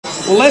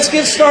Well, let's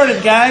get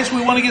started, guys.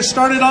 We want to get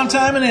started on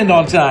time and end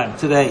on time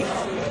today.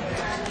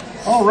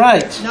 All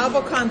right.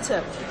 Novel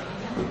concept.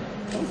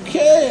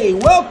 Okay,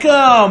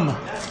 welcome.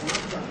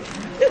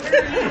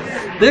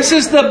 This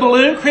is the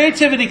balloon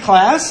creativity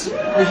class.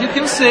 As you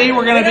can see,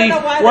 we're going to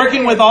be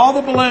working with all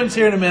the balloons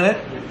here in a minute.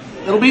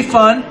 It'll be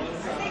fun.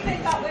 I think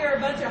they thought we were a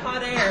bunch of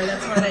hot air.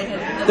 That's why they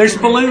had. There's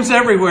balloons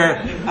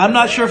everywhere. I'm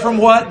not sure from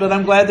what, but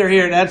I'm glad they're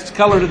here. It adds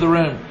color to the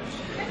room.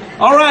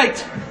 All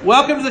right.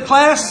 Welcome to the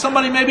class.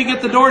 Somebody maybe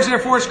get the doors there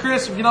for us,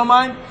 Chris, if you don't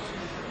mind.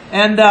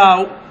 And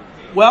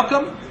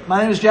welcome.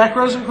 My name is Jack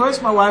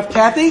Rosenquist, my wife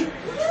Kathy.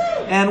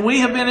 And we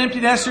have been empty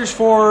nesters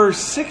for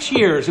 6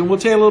 years. And we'll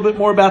tell you a little bit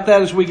more about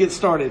that as we get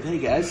started. Hey,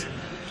 guys.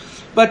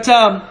 But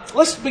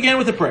let's begin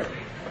with a prayer.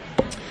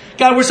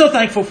 God, we're so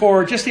thankful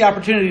for just the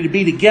opportunity to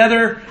be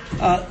together.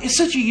 It's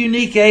such a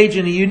unique age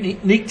and a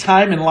unique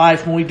time in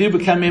life when we do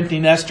become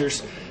empty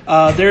nesters.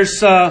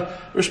 There's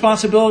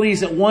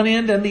responsibilities at one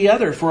end and the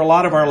other for a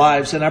lot of our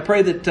lives. And I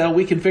pray that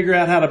we can figure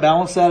out how to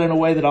balance that in a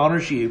way that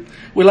honors you.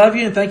 We love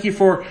you and thank you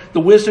for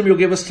the wisdom you'll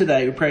give us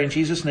today. We pray in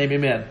Jesus' name,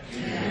 amen.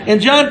 In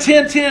John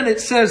 10:10,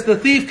 it says, "The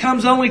thief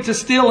comes only to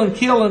steal and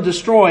kill and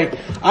destroy.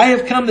 I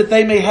have come that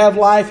they may have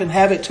life and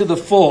have it to the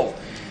full."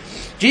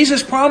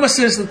 Jesus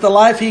promises that the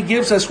life he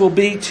gives us will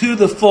be to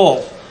the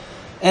full.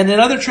 And in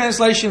other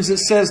translations, it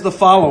says the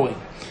following.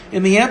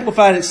 In the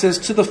Amplified, it says,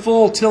 "to the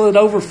full till it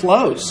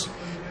overflows."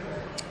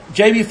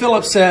 J.B.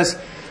 Phillips says,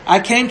 "I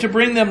came to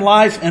bring them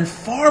life and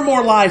far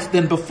more life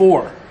than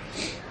before."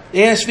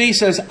 The ASV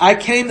says, "I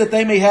came that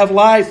they may have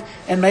life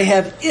and may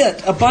have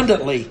it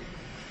abundantly."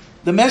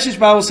 The Message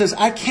Bible says,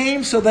 "I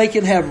came so they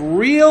can have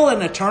real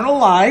and eternal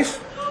life,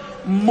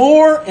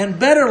 more and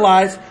better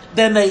life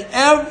than they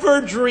ever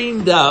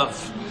dreamed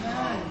of."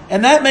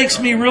 And that makes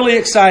me really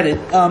excited.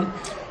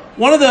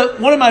 One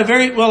of my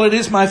it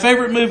is my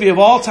favorite movie of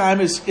all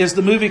time is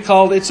the movie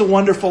called It's a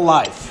Wonderful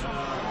Life.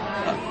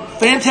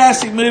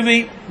 Fantastic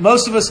movie.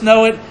 Most of us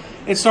know it.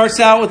 It starts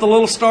out with the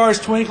little stars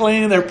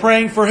twinkling and they're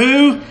praying for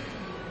who?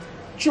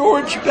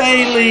 George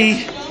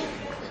Bailey.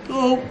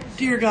 Oh,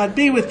 dear God,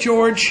 be with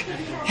George.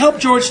 Help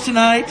George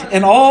tonight.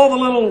 And all the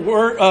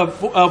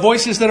little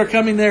voices that are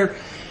coming there.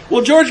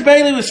 Well, George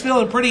Bailey was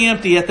feeling pretty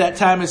empty at that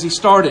time as he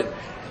started.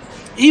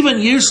 Even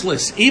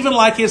useless. Even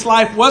like his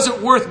life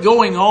wasn't worth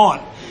going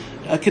on.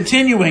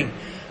 Continuing.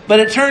 But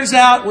it turns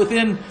out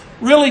within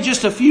really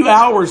just a few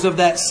hours of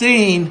that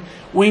scene,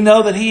 we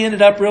know that he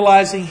ended up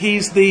realizing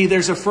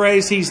there's a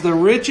phrase, he's the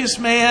richest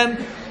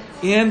man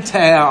in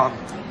town.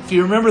 If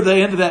you remember the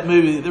end of that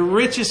movie, the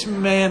richest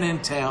man in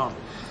town.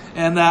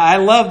 And I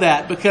love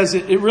that because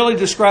it really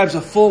describes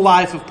a full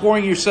life of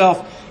pouring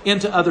yourself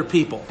into other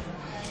people.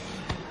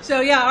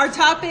 So yeah, our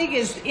topic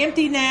is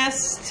empty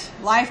nest,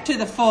 life to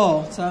the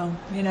full. So,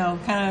 kind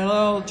of a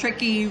little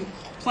tricky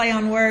play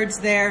on words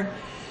there.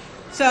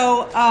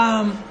 So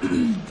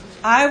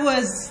I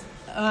was...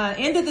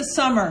 into the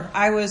summer,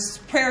 I was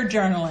prayer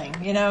journaling,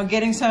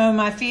 getting some of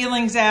my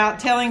feelings out,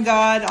 telling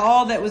God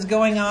all that was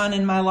going on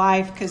in my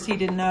life because he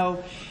didn't know.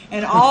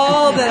 And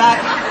all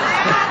that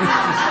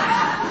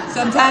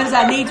sometimes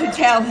I need to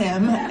tell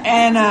him.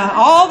 And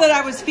all that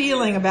I was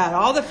feeling about,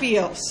 all the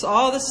feels,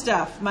 all the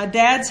stuff. My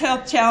dad's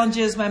health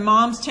challenges, my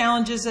mom's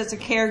challenges as a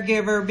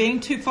caregiver, being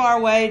too far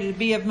away to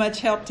be of much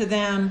help to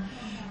them.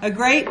 A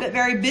great but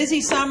very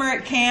busy summer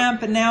at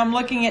camp, and now I'm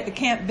looking at the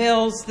camp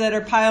bills that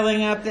are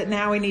piling up that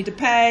now we need to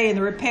pay, and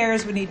the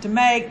repairs we need to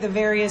make, the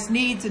various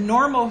needs and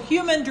normal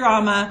human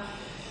drama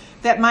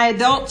that my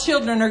adult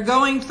children are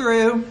going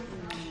through,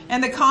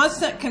 and the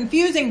constant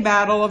confusing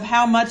battle of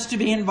how much to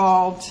be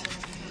involved.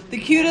 The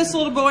cutest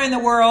little boy in the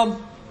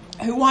world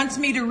who wants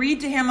me to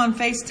read to him on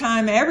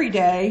FaceTime every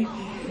day,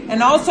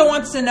 and also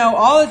wants to know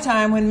all the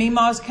time when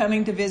Meemaw's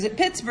coming to visit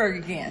Pittsburgh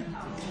again.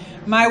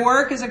 My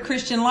work as a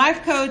Christian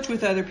life coach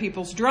with other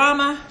people's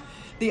drama,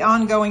 the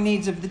ongoing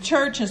needs of the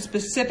church, and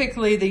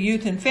specifically the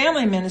youth and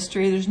family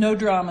ministry. There's no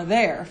drama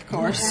there, of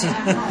course.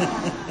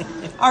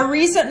 Our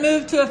recent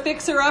move to a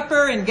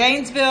fixer-upper in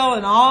Gainesville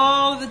and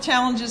all of the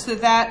challenges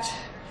that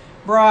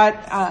brought.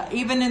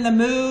 Even in the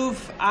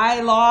move, I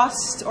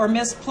lost or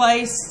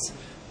misplaced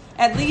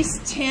at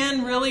least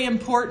 10 really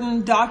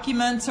important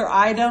documents or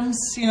items.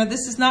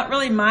 This is not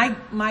really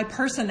my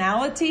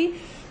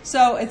personality.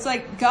 So it's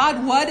like,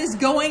 God, what is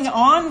going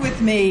on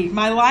with me?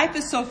 My life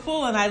is so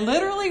full. And I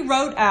literally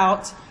wrote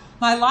out,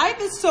 my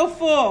life is so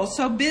full,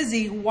 so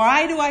busy.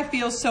 Why do I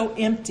feel so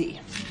empty?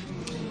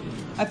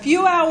 A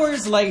few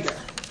hours later,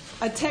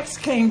 a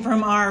text came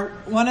from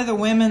one of the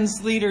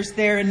women's leaders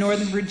there in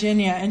Northern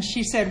Virginia. And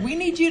she said, "We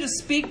need you to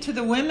speak to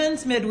the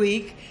women's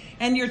midweek.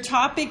 And your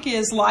topic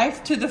is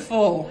life to the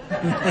full."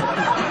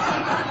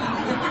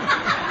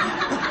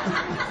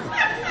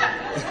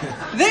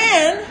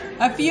 Then,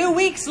 a few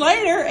weeks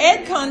later,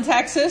 Ed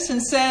contacts us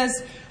and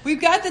says,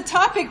 "We've got the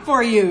topic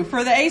for you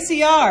for the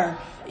ACR.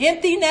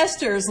 Empty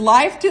nesters,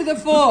 life to the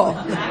full."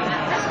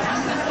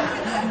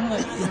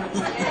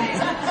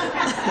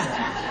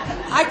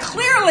 I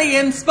clearly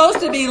am supposed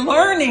to be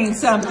learning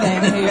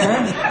something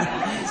here.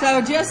 So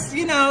just,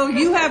 you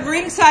have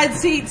ringside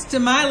seats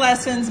to my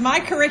lessons, my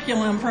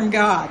curriculum from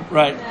God.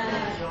 Right.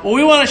 Well,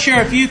 we want to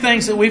share a few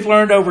things that we've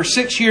learned over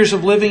 6 years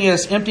of living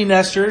as empty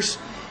nesters.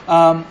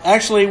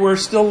 Actually, we're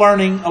still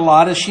learning a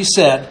lot, as she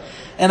said.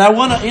 And I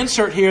want to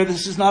insert here,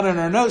 this is not in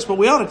our notes, but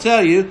we ought to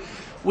tell you,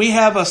 we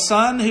have a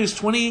son who's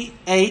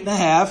 28 and a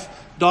half,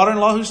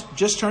 daughter-in-law who's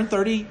just turned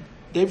 30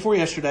 day before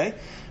yesterday,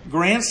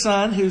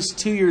 grandson who's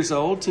 2 years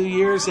old, 2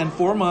 years and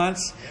 4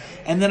 months,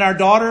 and then our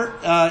daughter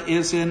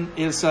is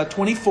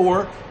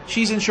 24.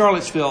 She's in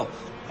Charlottesville.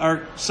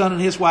 Our son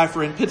and his wife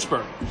are in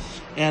Pittsburgh.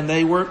 And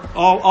they work,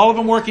 all of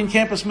them work in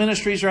campus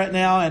ministries right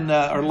now and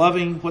are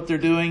loving what they're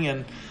doing.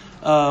 And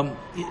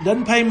it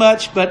doesn't pay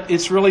much, but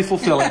it's really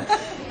fulfilling.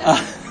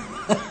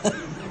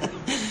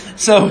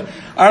 So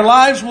our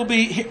lives will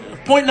be,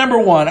 point number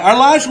one, our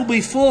lives will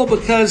be full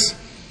because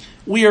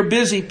we are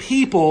busy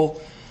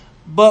people,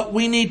 but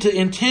we need to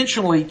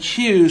intentionally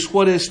choose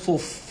what is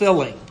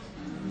fulfilling.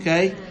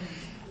 Okay?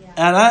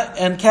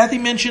 And Kathy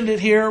mentioned it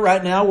here.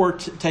 Right now, we're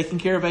taking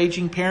care of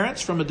aging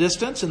parents from a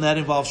distance, and that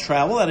involves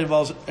travel. That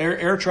involves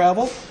air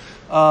travel,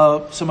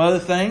 some other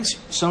things.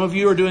 Some of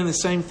you are doing the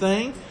same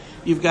thing.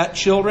 You've got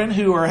children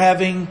who are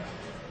having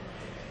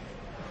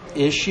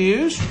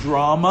issues,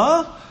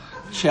 drama,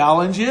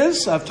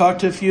 challenges. I've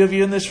talked to a few of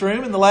you in this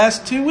room in the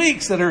last 2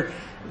 weeks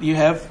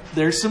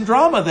there's some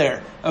drama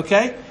there.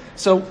 Okay,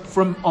 so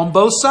on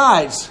both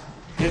sides,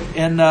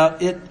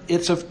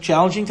 it's a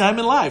challenging time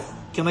in life.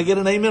 Can I get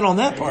an amen on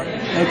that part?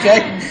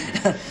 Okay.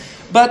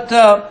 But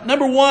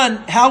number one,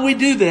 how we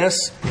do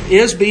this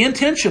is be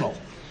intentional.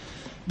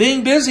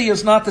 Being busy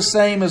is not the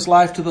same as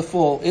life to the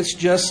full. It's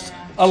just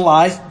a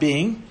life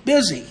being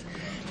busy.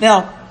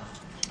 Now,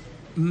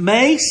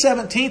 May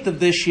 17th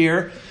of this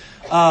year,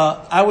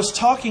 I was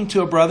talking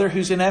to a brother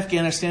who's in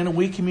Afghanistan, and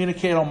we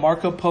communicate on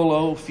Marco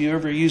Polo, if you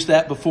ever used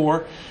that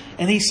before.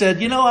 And he said,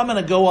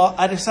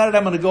 I decided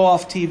I'm going to go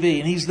off TV.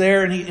 And he's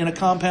there and in a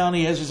compound.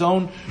 He has his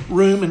own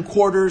room and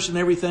quarters and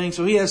everything.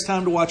 So he has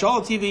time to watch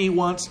all the TV he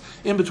wants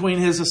in between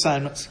his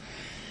assignments.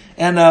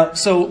 And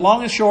so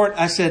long and short,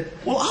 I said,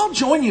 well, I'll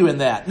join you in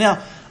that.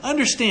 Now,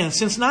 understand,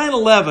 since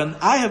 9/11,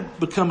 I have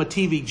become a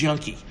TV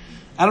junkie.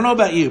 I don't know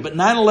about you, but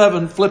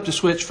 9/11 flipped a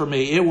switch for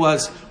me. It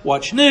was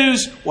watch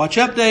news, watch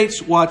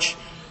updates, watch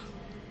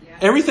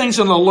everything's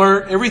an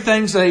alert,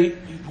 everything's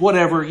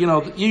whatever, you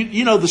know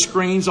the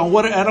screens on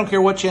I don't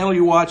care what channel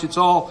you watch, it's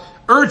all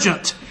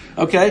urgent,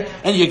 okay?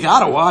 And you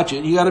got to watch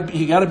it. You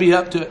got to be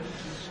up to it.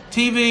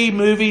 TV,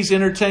 movies,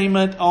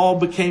 entertainment all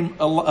became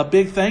a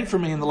big thing for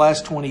me in the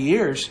last 20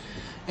 years.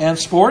 And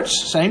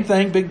sports, same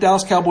thing, big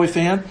Dallas Cowboy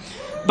fan.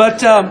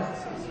 But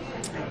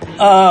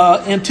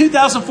in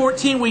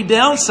 2014 we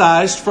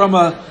downsized from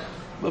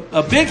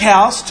a big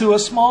house to a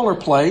smaller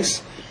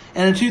place.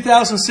 And in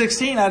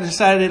 2016 I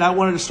decided I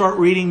wanted to start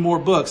reading more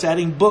books,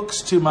 adding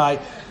books to my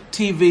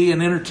TV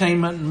and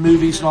entertainment and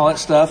movies and all that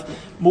stuff.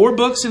 More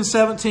books in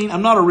 17.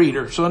 I'm not a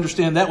reader, so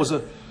understand that was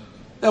a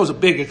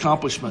big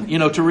accomplishment.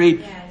 To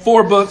read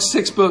 4 books,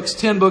 6 books,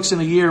 10 books in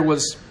a year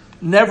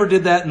never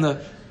did that in the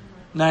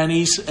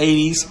 90s,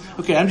 80s.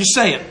 Okay, I'm just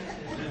saying.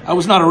 I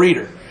was not a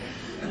reader.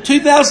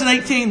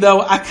 2018, though,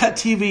 I cut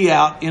TV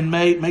out in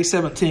May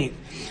 17th.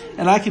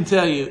 And I can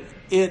tell you,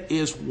 it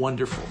is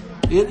wonderful.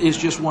 It is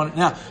just wonderful.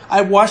 Now,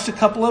 I've watched a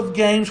couple of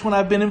games when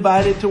I've been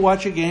invited to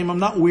watch a game. I'm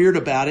not weird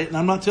about it, and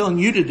I'm not telling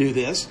you to do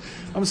this.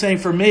 I'm saying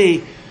for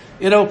me,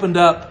 it opened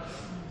up.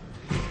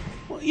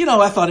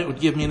 I thought it would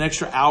give me an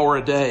extra hour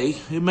a day.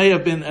 It may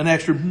have been an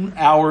extra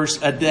hours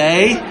a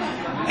day.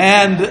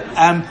 And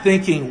I'm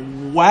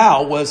thinking,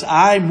 wow, was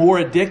I more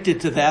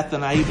addicted to that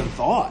than I even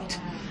thought?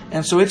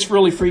 And so it's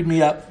really freed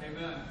me up.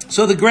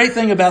 So the great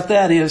thing about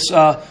that is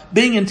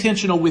being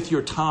intentional with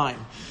your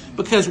time.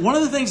 Because one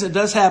of the things that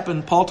does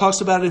happen, Paul talks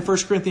about it in 1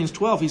 Corinthians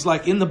 12. He's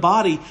like, in the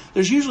body,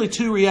 there's usually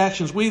 2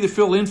 reactions. We either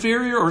feel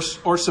inferior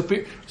or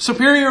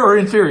superior or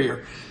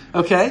inferior.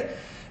 Okay?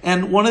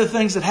 And one of the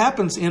things that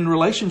happens in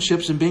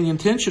relationships and being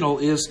intentional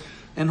is,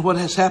 and what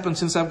has happened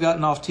since I've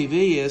gotten off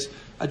TV is,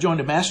 I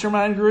joined a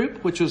mastermind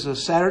group, which was a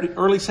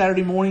early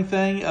Saturday morning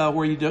thing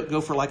where you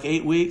go for like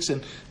 8 weeks.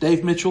 And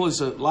Dave Mitchell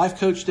is a life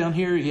coach down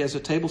here. He has a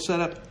table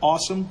set up.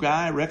 Awesome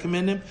guy. I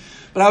recommend him.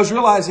 But I was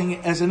realizing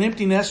as an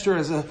empty nester,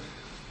 as a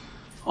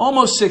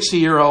almost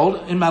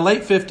 60-year-old, in my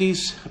late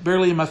 50s,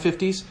 barely in my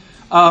 50s,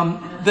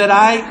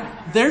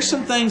 there's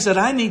some things that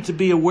I need to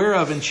be aware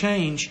of and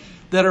change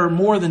that are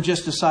more than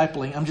just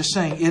discipling. I'm just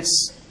saying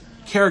it's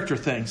character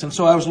things. And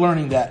so I was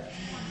learning that.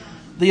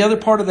 The other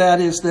part of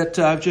that is that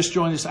I've just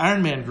joined this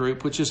Ironman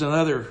group, which is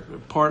another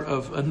part.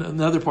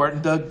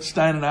 And Doug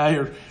Stein and I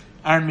are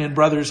Ironman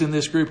brothers in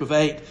this group of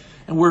 8.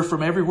 And we're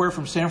from everywhere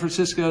from San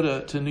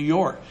Francisco to New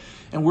York.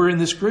 And we're in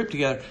this group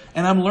together.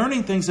 And I'm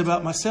learning things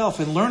about myself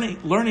and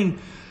learning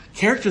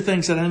character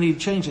things that I need to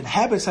change and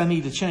habits I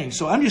need to change.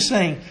 So I'm just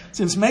saying,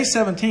 since May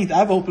 17th,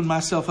 I've opened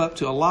myself up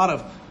to a lot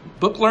of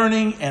book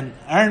learning and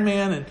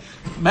Ironman and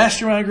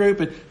mastermind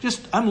group. And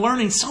I'm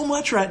learning so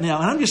much right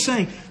now. And I'm just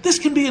saying, this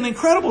can be an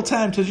incredible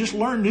time to just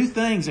learn new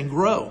things and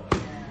grow.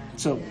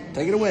 So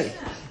take it away.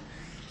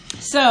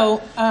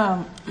 So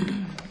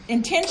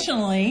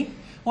intentionally,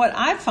 what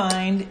I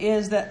find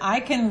is that I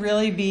can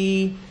really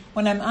be,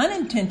 when I'm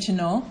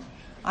unintentional,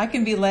 I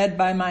can be led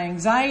by my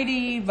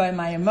anxiety, by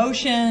my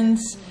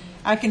emotions.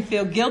 I can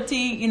feel guilty.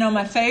 You know,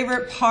 my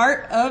favorite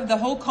part of the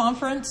whole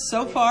conference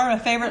so far, my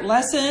favorite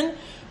lesson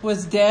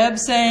was Deb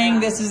saying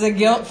this is a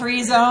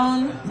guilt-free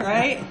zone,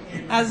 right?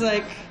 I was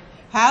like,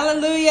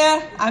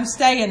 hallelujah, I'm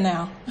staying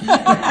now.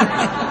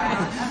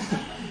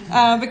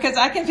 Because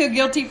I can feel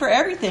guilty for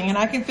everything and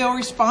I can feel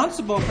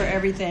responsible for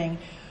everything.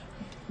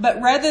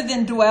 But rather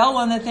than dwell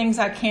on the things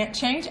I can't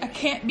change, I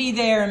can't be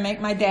there and make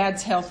my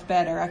dad's health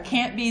better. I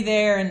can't be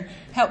there and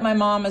help my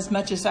mom as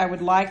much as I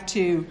would like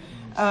to.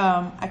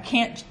 I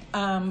can't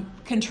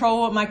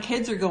control what my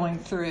kids are going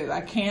through.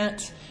 I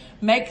can't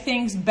make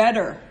things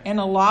better in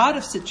a lot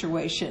of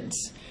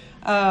situations.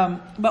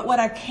 But what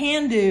I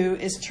can do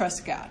is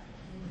trust God.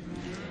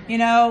 You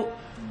know,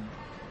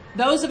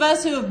 those of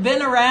us who have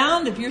been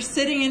around, if you're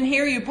sitting in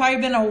here, you've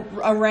probably been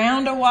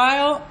around a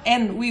while,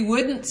 and we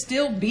wouldn't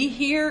still be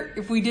here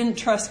if we didn't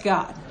trust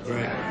God.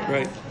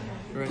 Right.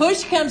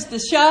 Push comes to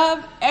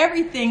shove,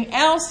 everything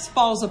else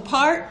falls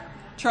apart.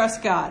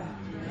 Trust God.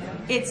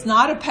 It's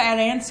not a pat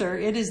answer,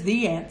 it is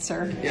the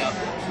answer.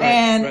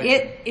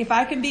 If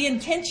I can be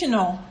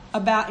intentional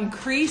about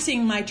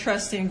increasing my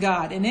trust in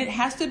God, and it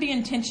has to be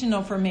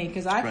intentional for me,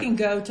 because I can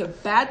go to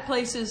bad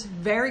places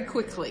very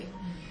quickly.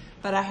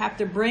 But I have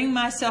to bring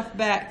myself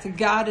back to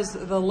God as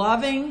the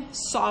loving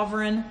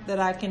sovereign that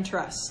I can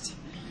trust.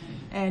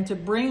 And to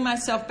bring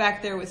myself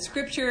back there with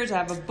scriptures. I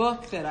have a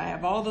book that I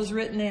have all those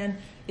written in.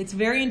 It's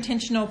very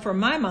intentional for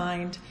my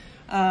mind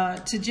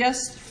to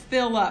just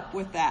fill up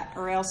with that,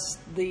 or else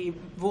the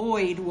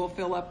void will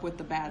fill up with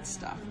the bad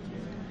stuff.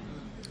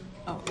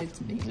 Oh, it's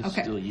me.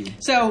 Okay. Still you.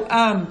 So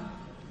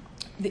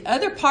the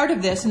other part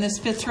of this, and this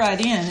fits right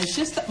in, is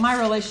just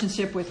my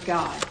relationship with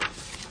God.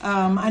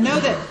 I know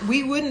that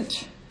we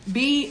wouldn't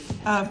be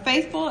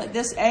faithful at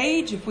this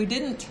age if we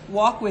didn't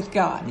walk with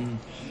God.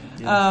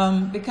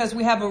 Because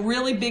we have a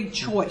really big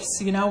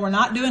choice. You know, we're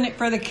not doing it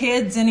for the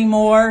kids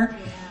anymore.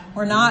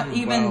 We're not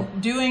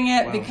even doing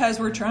it because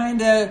we're trying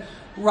to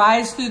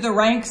rise through the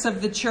ranks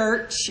of the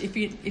church, if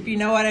you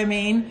know what I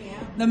mean.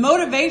 The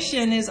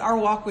motivation is our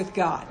walk with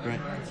God.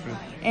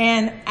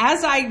 And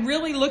as I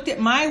really looked at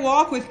my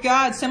walk with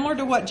God, similar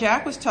to what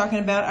Jack was talking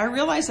about, I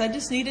realized I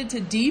just needed to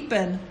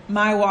deepen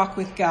my walk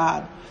with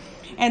God.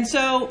 And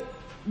so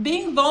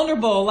being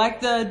vulnerable, like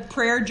the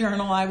prayer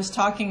journal I was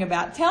talking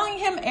about, telling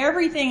him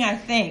everything I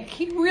think.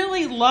 He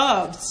really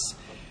loves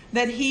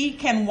that he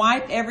can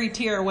wipe every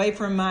tear away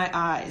from my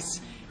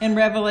eyes in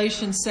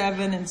Revelation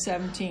 7 and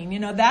 17. You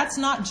know, that's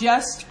not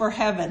just for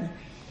heaven.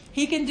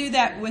 He can do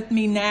that with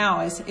me now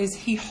as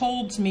he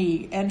holds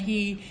me and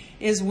he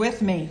is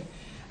with me.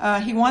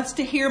 He wants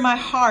to hear my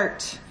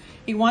heart.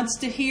 He wants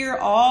to hear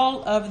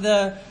all of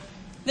the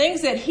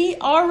things that he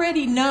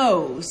already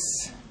knows.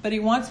 But he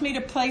wants me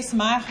to place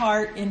my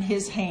heart in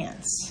his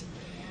hands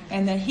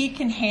and that he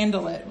can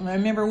handle it. And I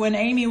remember when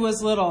Amy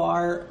was little,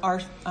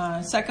 our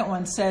second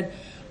one said,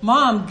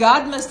 "Mom,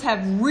 God must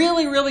have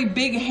really, really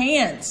big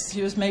hands."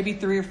 She was maybe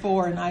 3 or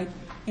 4.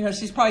 And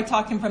she's probably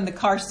talking from the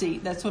car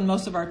seat. That's when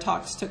most of our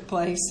talks took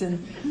place.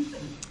 And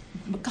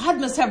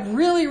God must have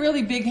really,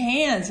 really big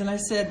hands. And I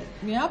said,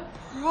 "Yeah,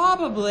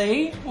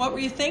 probably. What were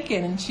you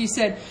thinking?" And she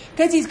said,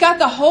 "Because he's got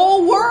the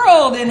whole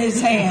world in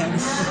his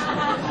hands."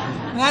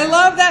 And I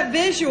love that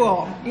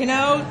visual. You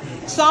know,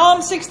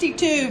 Psalm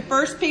 62,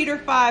 1 Peter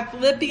 5,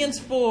 Philippians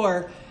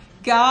 4.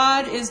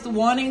 God is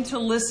wanting to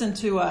listen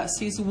to us.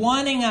 He's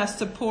wanting us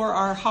to pour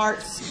our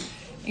hearts,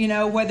 you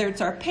know, whether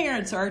it's our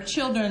parents or our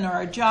children or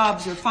our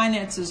jobs or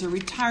finances or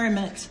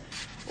retirement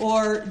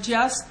or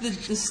just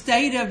the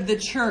state of the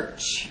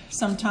church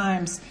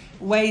sometimes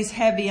weighs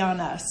heavy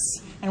on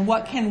us. And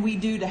what can we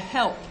do to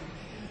help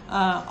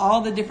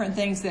all the different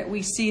things that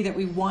we see that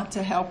we want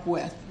to help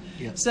with?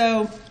 Yep.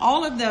 So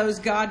all of those,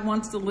 God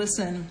wants to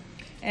listen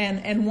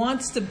and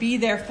wants to be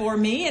there for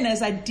me. And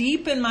as I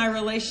deepen my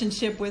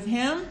relationship with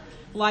him,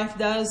 life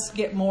does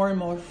get more and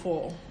more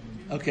full.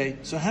 Okay,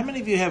 so how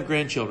many of you have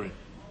grandchildren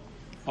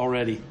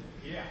already?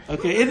 Yeah.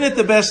 Okay, isn't it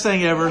the best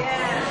thing ever?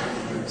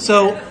 Yeah.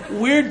 So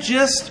we're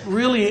just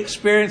really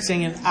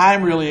experiencing, and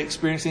I'm really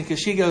experiencing, because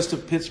she goes to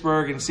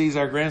Pittsburgh and sees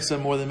our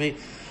grandson more than me.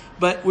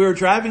 But we were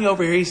driving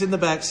over here. He's in the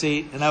back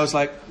seat. And I was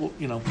like, well,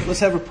 you know,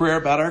 let's have a prayer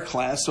about our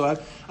class. So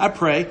I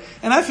pray.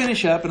 And I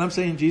finish up. And I'm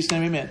saying, in Jesus'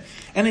 name, amen.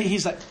 And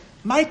he's like,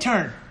 my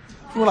turn.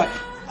 We're like,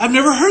 I've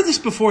never heard this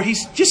before.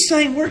 He's just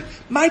saying,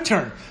 my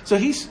turn. So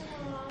he's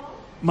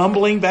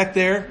mumbling back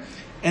there.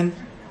 And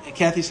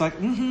Kathy's like,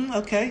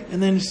 okay.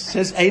 And then he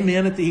says,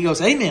 amen. He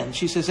goes, amen.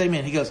 She says,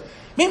 amen. He goes,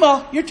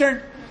 Mima, your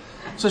turn.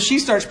 So she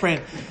starts praying.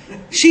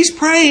 She's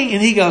praying.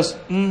 And he goes,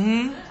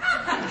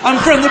 I'm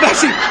from the back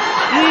seat.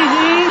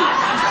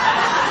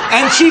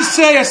 And she'd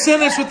say a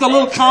sentence with a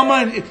little comma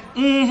and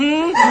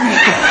And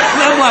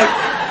I'm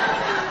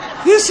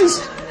like, this is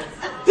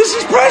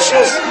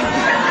precious.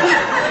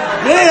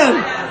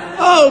 Man.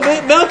 Oh,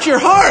 man, melt your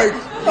heart.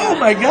 Oh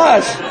my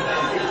gosh.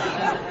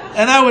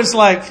 And I was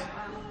like,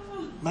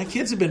 my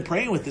kids have been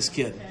praying with this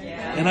kid.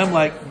 And I'm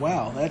like,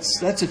 wow,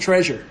 that's a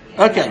treasure.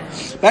 Okay,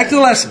 back to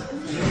the lesson.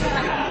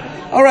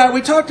 All right,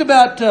 we talked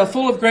about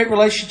full of great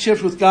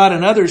relationships with God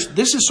and others.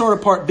 This is sort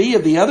of part B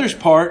of the others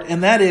part,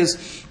 and that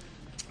is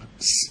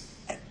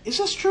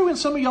this true in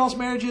some of y'all's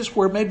marriages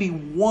where maybe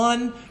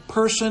one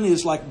person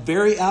is like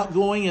very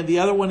outgoing and the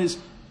other one is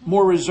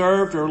more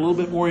reserved or a little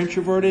bit more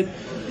introverted?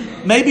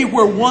 Maybe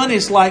where one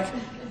is like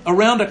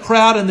around a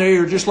crowd and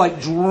they're just like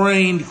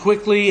drained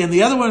quickly, and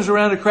the other one's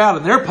around a crowd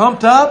and they're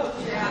pumped up.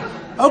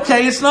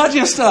 Okay, it's not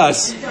just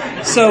us.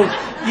 So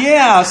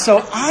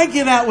I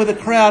get out with a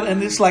crowd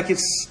and it's like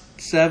it's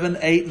 7,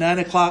 8, 9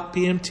 o'clock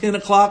p.m., 10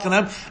 o'clock,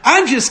 and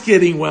I'm just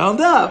getting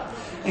wound up.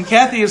 And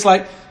Kathy is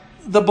like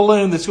the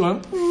balloon that's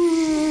going,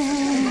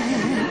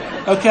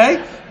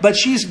 okay? But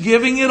she's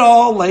giving it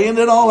all, laying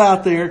it all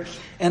out there.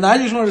 And I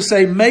just want to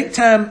say, make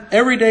time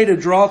every day to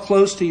draw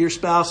close to your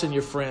spouse and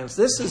your friends.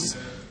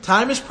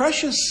 Time is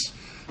precious.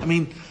 I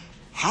mean,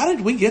 how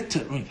did we get to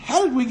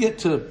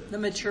the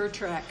mature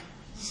track?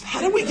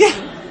 How did we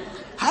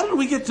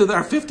get to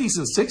our 50s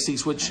and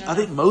 60s, which I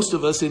think most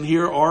of us in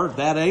here are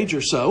that age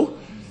or so?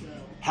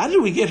 How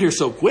did we get here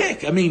so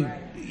quick? I mean,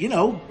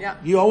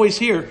 you always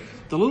hear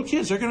the little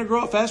kids, they're going to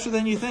grow up faster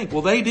than you think.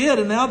 Well, they did,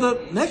 and now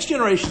the next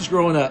generation's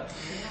growing up.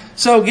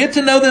 So get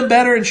to know them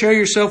better and share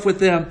yourself with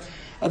them.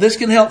 This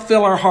can help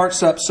fill our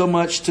hearts up so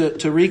much to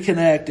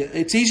reconnect.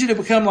 It's easy to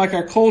become like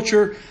our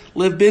culture,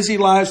 live busy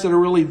lives that are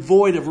really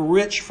void of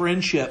rich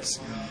friendships.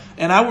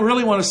 And I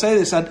really want to say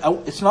this.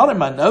 It's not in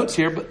my notes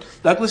here, but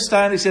Douglas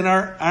Stein is in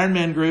our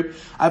Ironman group.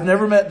 I've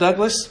never met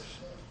Douglas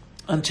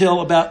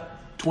until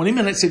about 20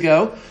 minutes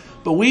ago.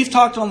 But we've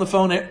talked on the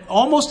phone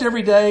almost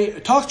every day,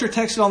 talked or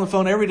texted on the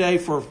phone every day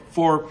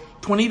for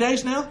 20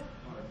 days now.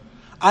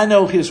 I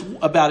know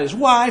about his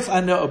wife. I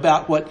know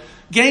about what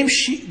games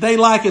they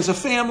like as a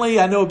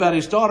family. I know about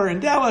his daughter in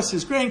Dallas,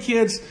 his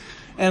grandkids,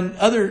 and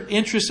other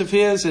interests of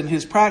his and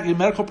his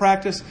medical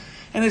practice.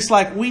 And it's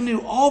like we knew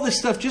all this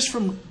stuff just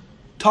from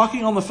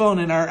talking on the phone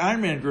in our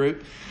Ironman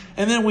group.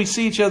 And then we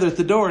see each other at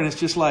the door, and it's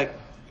just like,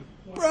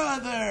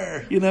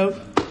 brother,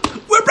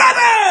 we're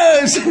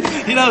brothers!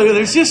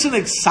 There's just an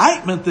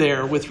excitement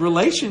there with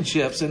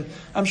relationships. And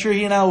I'm sure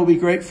he and I will be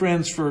great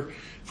friends for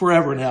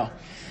forever now.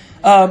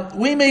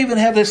 We may even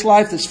have this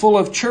life that's full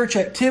of church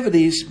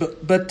activities,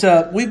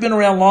 but we've been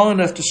around long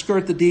enough to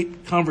skirt the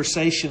deep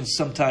conversations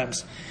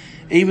sometimes,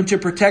 even to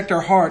protect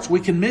our hearts. We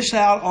can miss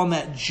out on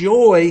that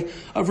joy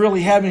of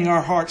really having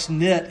our hearts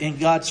knit in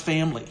God's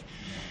family.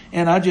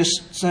 And I'm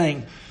just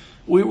saying,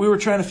 we were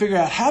trying to figure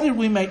out how did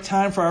we make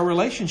time for our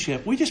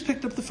relationship. We just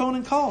picked up the phone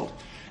and called.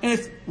 And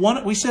if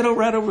we stood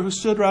right over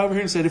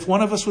here and said, if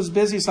one of us was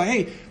busy, it's like,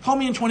 hey, call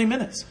me in 20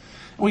 minutes.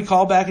 And we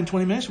call back in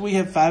 20 minutes. We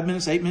have 5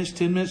 minutes, 8 minutes,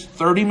 10 minutes,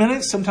 30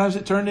 minutes. Sometimes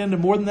it turned into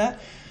more than that.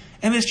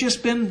 And it's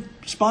just been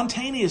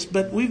spontaneous.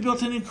 But we've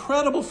built an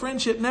incredible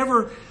friendship,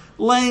 never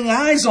laying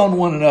eyes on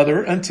one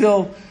another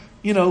until,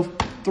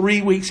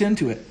 3 weeks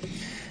into it.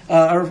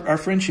 Our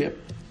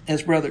friendship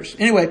as brothers.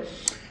 Anyway,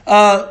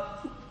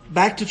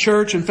 back to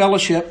church and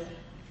fellowship.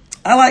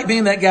 I like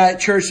being that guy at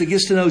church that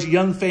gets to know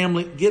young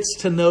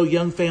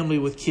family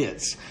with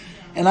kids.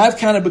 And I've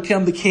kind of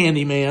become the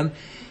candy man.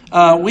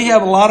 We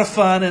have a lot of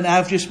fun, and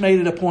I've just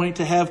made it a point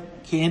to have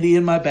candy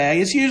in my bag.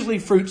 It's usually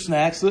fruit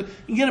snacks. You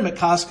can get them at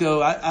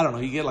Costco. I don't know.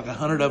 You get like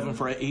 100 of them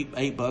for $8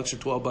 or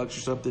 $12 or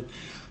something.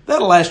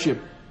 That'll last you a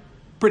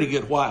pretty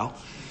good while.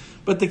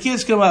 But the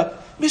kids come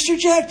up, Mr.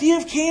 Jack, do you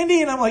have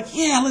candy? And I'm like,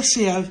 yeah, let's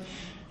see.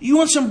 You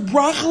want some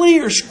broccoli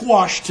or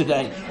squash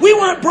today? We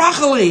want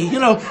broccoli.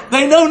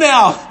 They know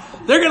now.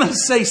 They're going to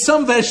say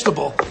some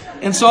vegetable.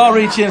 And so I'll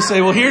reach in and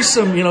say, well, here's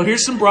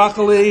some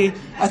broccoli.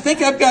 I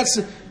think I've got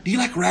some. Do you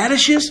like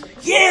radishes?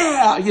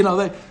 Yeah.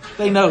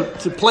 They know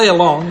to play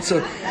along. So,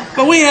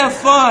 but we have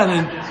fun.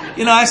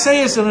 And, I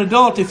say as an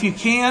adult, if you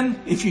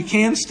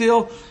can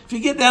still, if you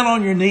get down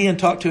on your knee and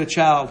talk to a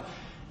child,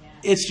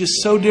 it's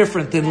just so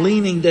different than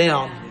leaning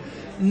down.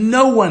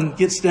 No one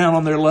gets down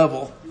on their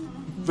level.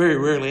 Very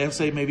rarely. I'd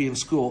say maybe in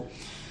school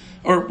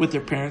or with their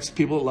parents,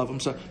 people that love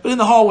them. So, but in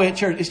the hallway at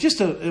church, it's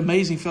just an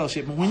amazing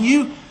fellowship. And when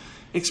you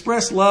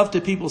express love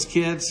to people's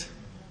kids,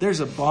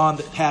 there's a bond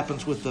that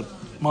happens with the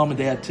mom and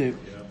dad too.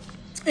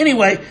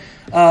 Anyway,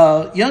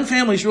 young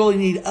families really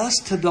need us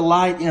to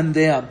delight in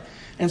them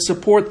and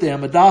support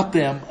them, adopt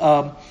them.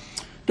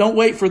 Don't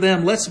wait for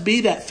them. Let's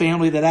be that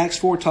family that Acts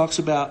 4 talks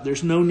about.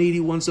 There's no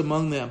needy ones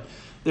among them.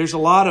 There's a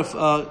lot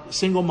of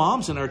single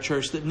moms in our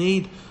church that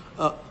need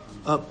an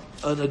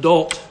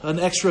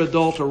extra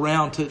adult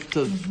around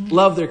to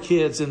love their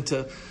kids and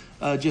to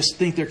just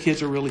think their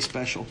kids are really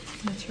special.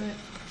 That's right.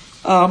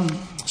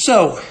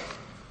 So,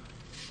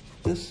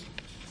 this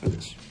or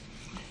this.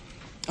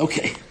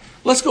 Okay,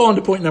 let's go on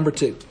to point number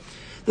 2.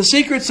 The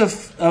secrets to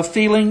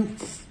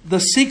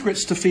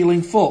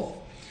feeling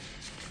full.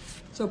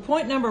 So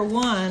point number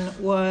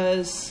 1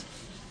 was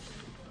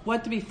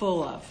what to be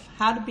full of,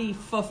 how to be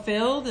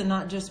fulfilled and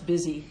not just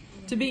busy.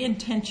 To be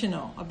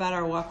intentional about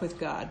our walk with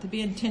God, to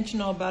be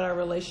intentional about our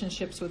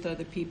relationships with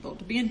other people,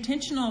 to be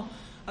intentional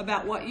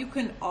about what you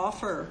can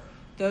offer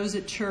those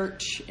at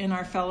church in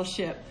our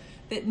fellowship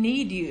that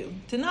need you,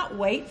 to not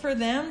wait for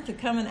them to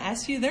come and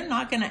ask you. They're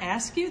not going to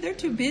ask you. They're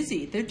too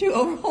busy. They're too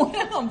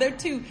overwhelmed. They're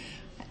too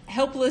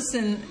helpless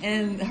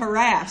and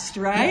harassed,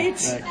 right?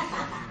 Right.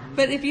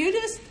 But if you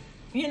just,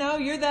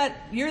 you're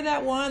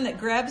that one that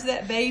grabs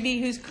that baby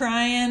who's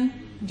crying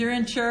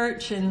during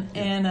church and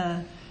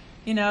can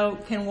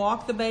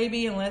walk the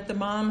baby and let the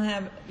mom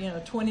have,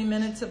 20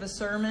 minutes of a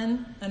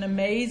sermon, an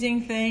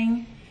amazing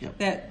thing. Yep.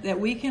 That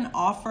we can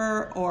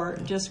offer, or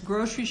just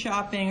grocery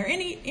shopping, or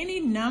any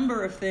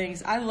number of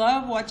things. I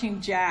love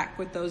watching Jack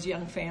with those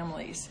young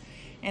families,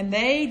 and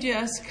they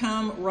just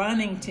come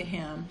running to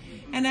him.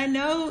 And I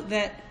know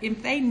that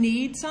if they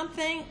need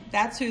something,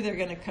 that's who they're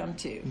going to come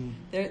to.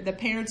 The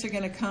parents are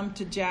going to come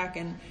to Jack,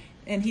 and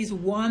he's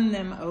won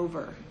them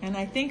over. And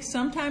I think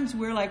sometimes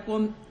we're like,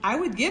 well, I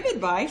would give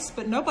advice,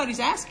 but nobody's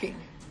asking.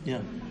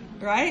 Yeah.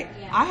 Right?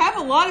 Yeah. I have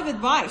a lot of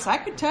advice. I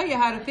could tell you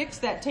how to fix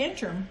that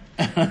tantrum.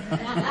 But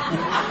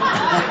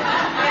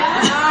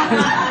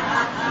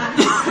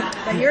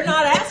you're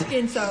not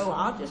asking, so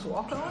I'll just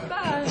walk on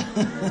by.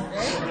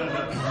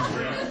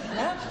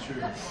 Yeah.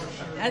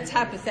 That's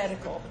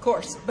hypothetical, of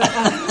course. But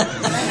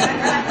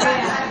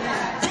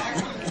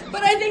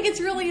I think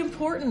it's really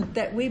important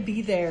that we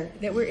be there,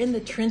 that we're in the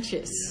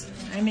trenches.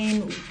 I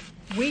mean,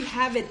 we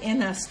have it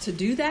in us to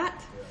do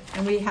that,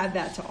 and we have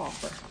that to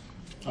offer.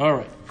 All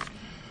right.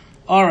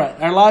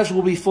 Our lives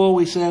will be full,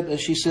 we said,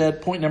 as she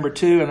said. Point number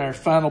 2, and our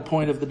final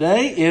point of the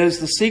day, is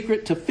the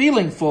secret to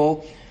feeling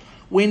full.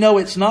 We know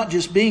it's not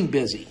just being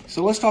busy.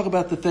 So let's talk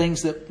about the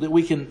things that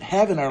we can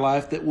have in our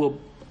life that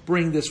will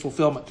bring this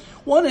fulfillment.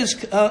 One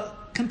is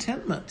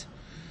contentment.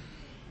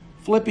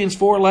 Philippians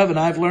 4:11,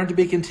 I've learned to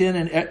be content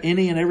in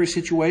any and every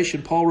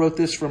situation. Paul wrote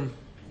this from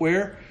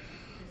where?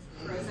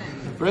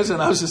 Prison.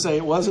 I was going to say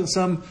it wasn't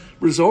some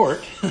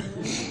resort.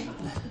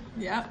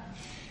 Yeah.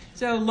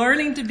 So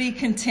learning to be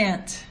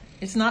content.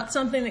 It's not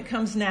something that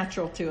comes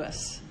natural to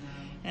us.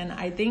 And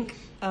I think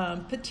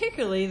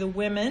particularly the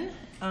women,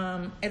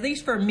 at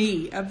least for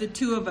me, of the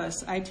two of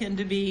us, I tend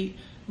to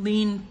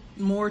lean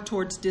more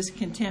towards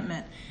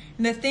discontentment.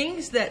 And the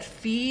things that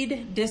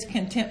feed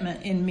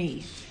discontentment in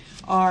me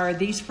are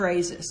these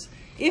phrases.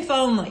 If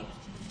only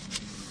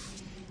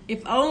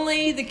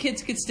the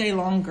kids could stay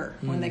longer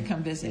when they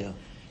come visit. Yeah.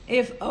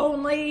 If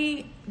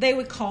only they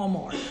would call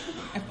more.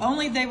 If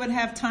only they would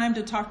have time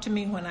to talk to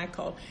me when I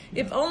call.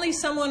 If only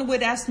someone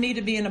would ask me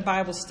to be in a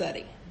Bible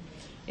study.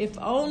 If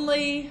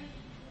only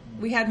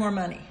we had more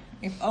money.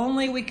 If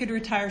only we could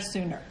retire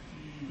sooner.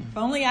 If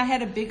only I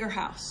had a bigger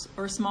house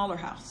or a smaller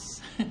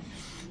house.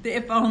 The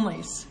if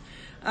onlys.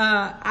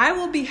 I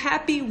will be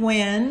happy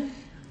when...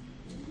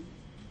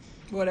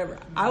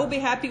 I will be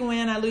happy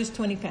when I lose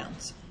 20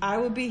 pounds. I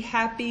will be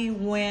happy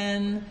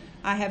when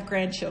I have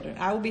grandchildren.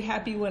 I will be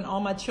happy when all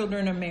my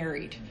children are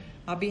married.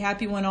 I'll be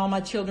happy when all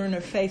my children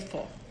are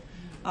faithful.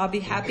 I'll be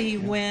happy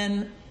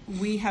when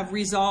we have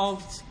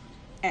resolved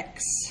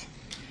X.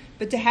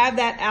 But to have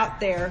that out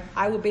there,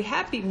 I will be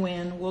happy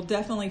when, will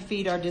definitely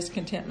feed our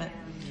discontentment.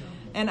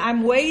 And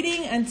I'm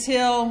waiting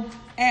until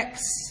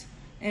X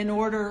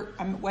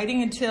I'm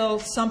waiting until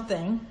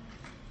something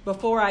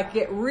before I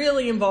get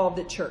really involved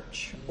at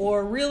church,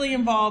 or really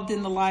involved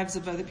in the lives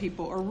of other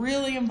people, or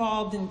really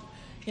involved in,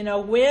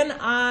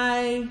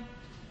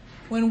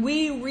 when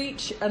we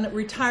reach a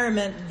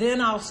retirement,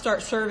 then I'll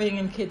start serving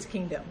in Kids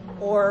Kingdom.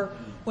 Or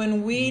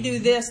when we do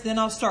this, then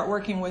I'll start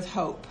working with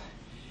Hope.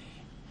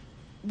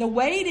 The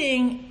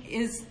waiting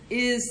is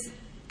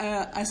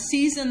a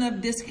season of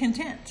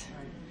discontent.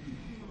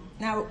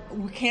 Now,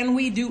 can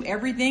we do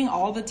everything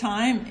all the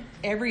time,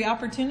 every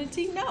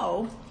opportunity?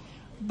 No.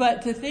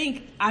 But to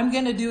think I'm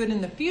going to do it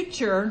in the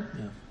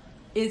future,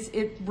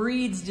 it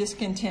breeds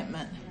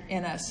discontentment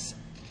in us.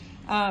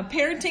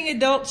 Parenting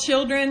adult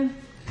children,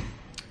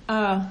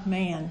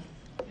 man,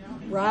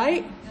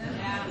 right?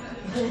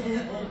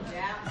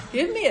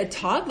 Give me a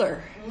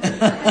toddler. Or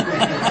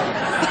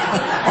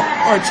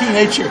a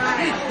teenager.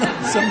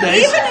 Some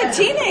days. Even a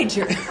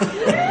teenager.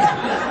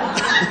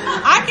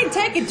 I can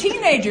take a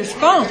teenager's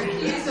phone.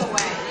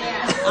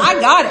 I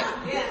got it.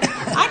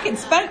 I can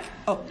spank.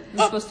 Oh,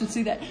 you're supposed to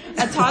see that.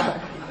 A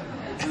toddler.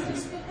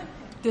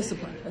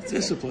 Discipline. That's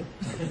discipline.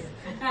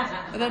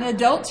 But an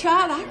adult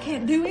child, I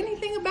can't do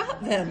anything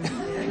about them.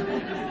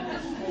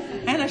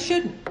 And I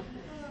shouldn't.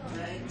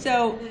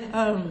 So,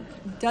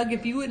 Doug,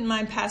 if you wouldn't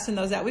mind passing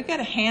those out. We've got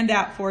a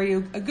handout for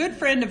you. A good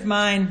friend of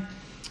mine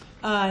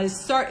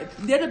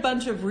did a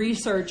bunch of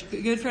research.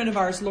 A good friend of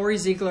ours, Lori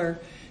Ziegler,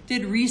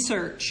 did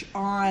research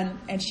on,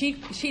 and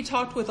she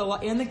talked with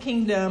in the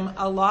kingdom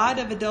a lot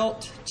of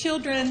adult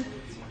children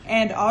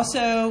and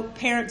also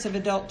parents of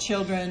adult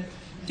children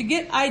to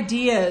get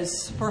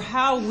ideas for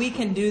how we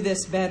can do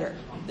this better.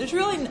 There's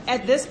really,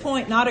 at this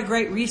point, not a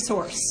great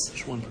resource.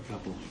 Just one per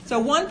couple. So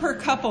one per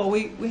couple.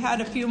 We had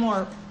a few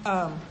more.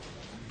 I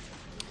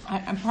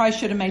probably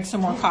should have made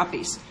some more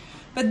copies.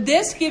 But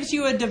this gives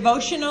you a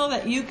devotional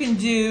that you can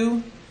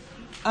do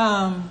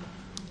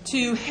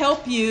to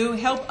help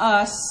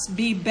us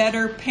be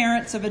better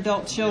parents of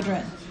adult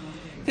children.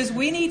 because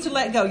we need to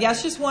let go. Yeah,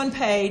 it's just one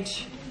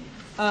page.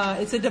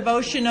 It's a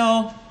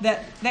devotional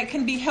that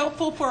can be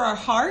helpful for our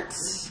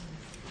hearts.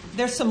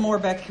 There's some more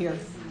back here.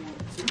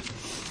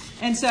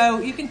 And so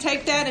you can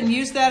take that and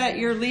use that at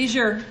your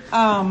leisure.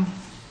 But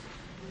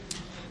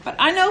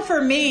I know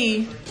for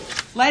me,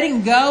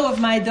 letting go of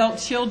my adult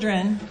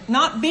children,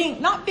 not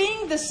being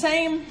the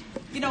same,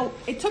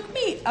 it took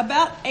me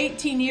about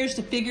 18 years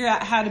to figure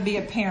out how to be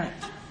a parent.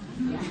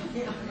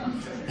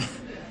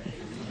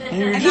 And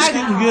you're just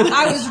getting good at it.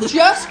 I was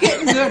just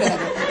getting good at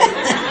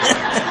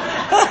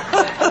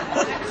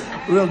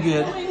it. Real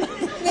good.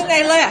 And then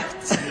they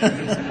left.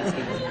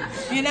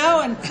 And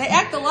they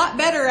act a lot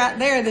better out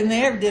there than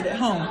they ever did at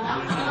home.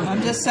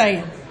 I'm just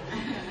saying.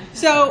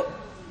 So,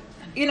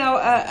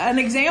 an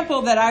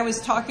example that I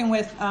was talking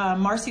with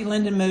Marcy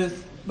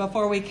Lindenmuth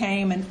before we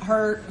came, and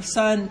her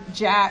son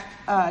Jack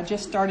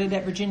just started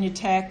at Virginia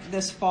Tech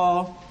this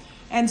fall.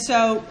 And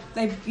so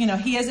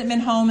he hasn't been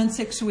home in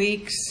 6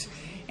 weeks.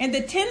 And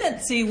the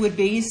tendency would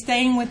be he's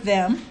staying with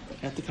them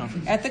at the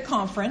conference. At the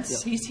conference,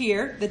 yep. He's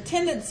here. My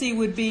tendency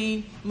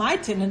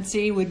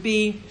would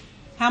be,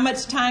 how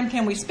much time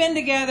can we spend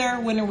together?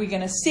 When are we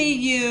going to see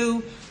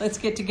you? Let's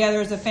get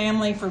together as a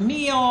family for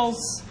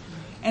meals.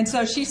 And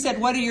so she said,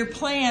 what are your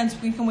plans?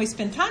 When can we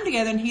spend time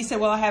together? And he said,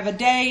 well, I have a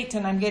date,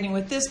 and I'm getting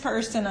with this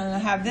person, and I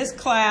have this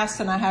class,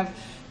 and I have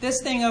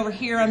this thing over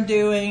here I'm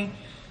doing.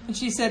 And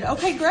she said,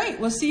 okay, great.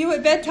 We'll see you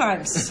at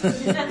bedtimes.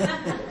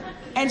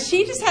 And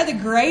she just had the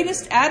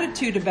greatest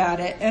attitude about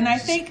it. And I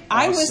think awesome.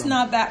 I was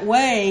not that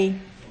way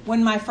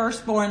when my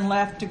firstborn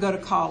left to go to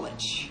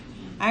college.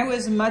 I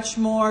was much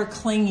more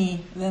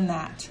clingy than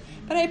that.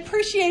 But I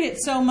appreciate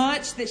it so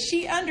much that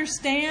she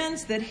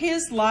understands that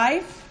his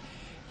life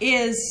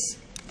is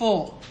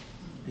full.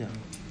 Yeah.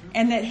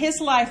 And that his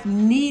life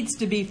needs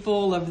to be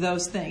full of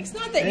those things.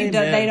 Not that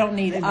they don't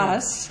need Amen.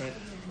 Us. Right.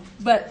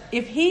 But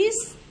if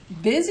he's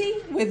busy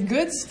with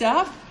good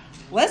stuff,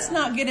 let's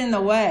not get in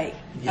the way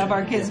of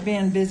our kids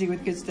being busy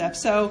with good stuff.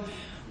 So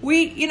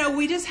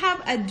we just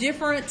have a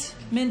different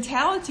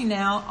mentality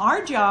now.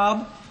 Our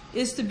job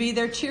is to be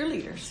their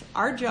cheerleaders.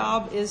 Our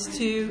job is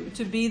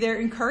to be their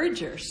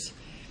encouragers.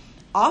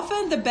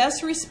 Often the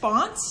best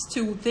response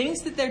to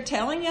things that they're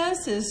telling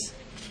us is,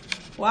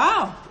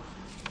 wow.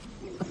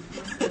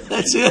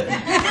 That's it.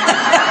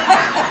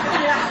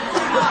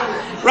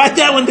 Write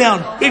that one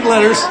down. Big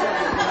letters.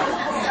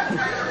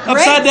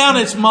 Upside down,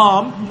 it's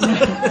mom.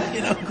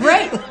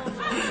 Great.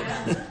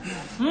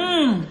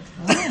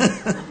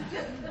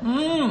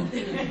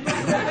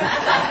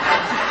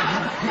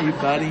 Are you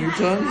biting your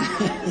tongue?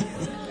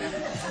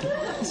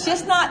 It's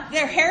just not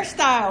their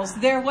hairstyles.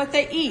 They're what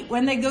they eat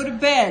when they go to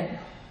bed.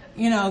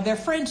 Their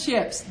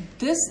friendships.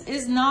 This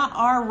is not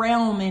our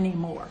realm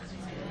anymore.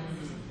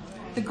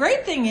 The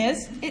great thing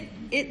is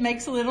it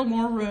makes a little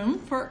more room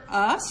for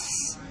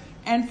us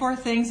and for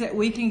things that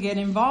we can get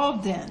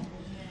involved in.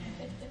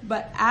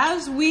 But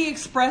as we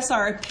express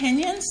our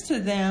opinions to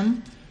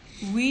them,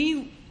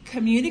 we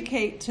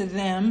communicate to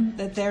them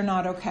that they're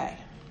not okay,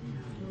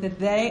 that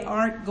they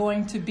aren't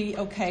going to be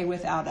okay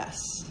without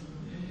us.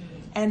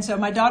 And so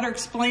my daughter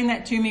explained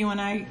that to me when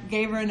I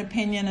gave her an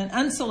opinion, an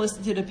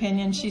unsolicited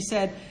opinion. She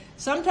said,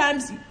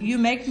 sometimes you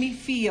make me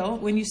feel,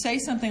 when you say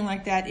something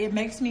like that, it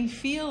makes me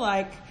feel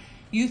like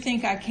you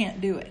think I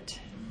can't do it.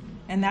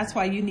 And that's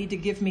why you need to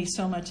give me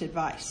so much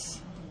advice.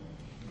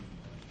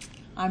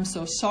 I'm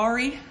so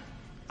sorry.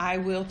 I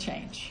will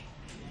change.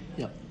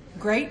 Yep.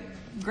 Great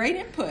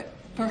input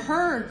for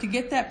her to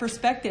get that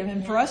perspective,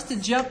 and for us to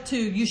jump to,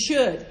 you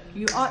should,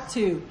 you ought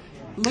to,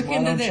 look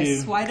into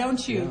this. Why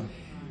don't you? Yeah.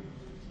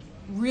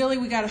 Really,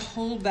 we got to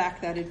hold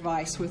back that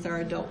advice with our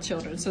adult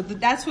children. So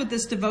that's what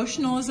this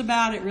devotional is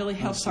about. It really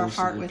helps our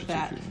heart with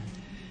that.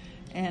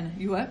 And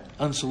you what?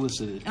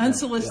 Unsolicited.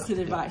 Unsolicited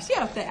advice.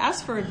 Yeah, if they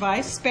ask for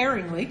advice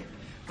sparingly,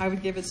 I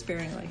would give it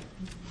sparingly.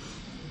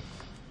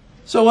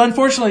 So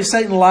unfortunately,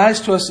 Satan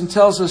lies to us and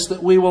tells us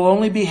that we will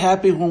only be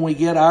happy when we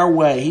get our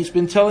way. He's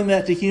been telling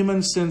that to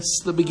humans since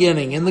the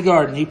beginning, in the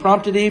garden. He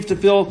prompted Eve to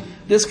feel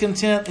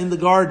discontent in the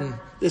garden,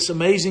 this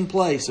amazing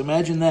place.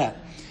 Imagine that.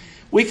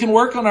 We can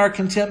work on our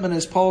contentment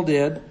as Paul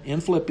did in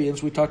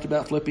Philippians. We talked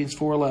about Philippians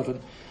 4:11,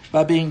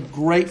 by being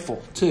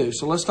grateful too.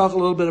 So let's talk a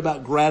little bit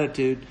about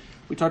gratitude.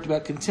 We talked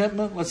about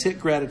contentment. Let's hit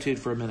gratitude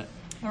for a minute.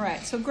 All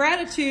right. So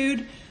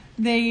gratitude,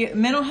 the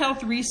mental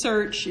health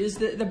research is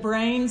that the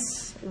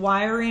brain's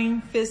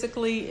wiring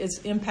physically is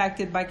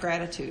impacted by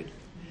gratitude.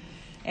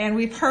 And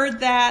we've heard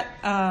that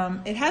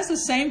it has the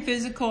same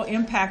physical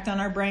impact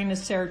on our brain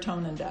as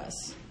serotonin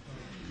does,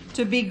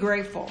 to be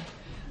grateful.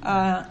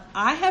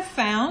 I have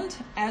found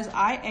as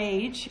I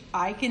age,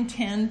 I can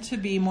tend to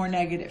be more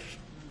negative.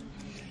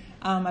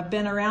 I've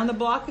been around the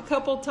block a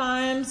couple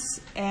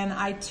times, and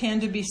I tend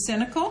to be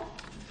cynical.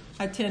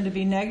 I tend to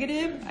be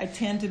negative. I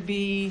tend to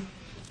be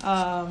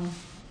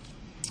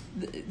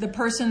the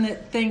person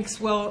that thinks,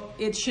 well,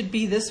 it should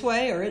be this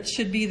way or it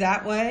should be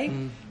that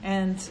way,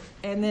 and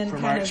then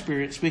from our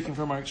experience, speaking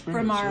from our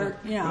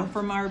experience,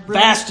 from our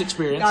vast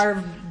experience,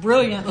 our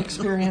brilliant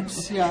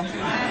experience,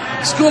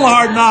 yeah. School of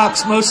Hard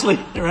Knocks, mostly,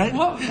 right?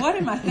 What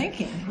am I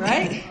thinking,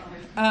 right?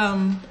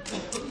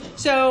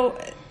 So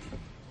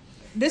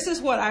this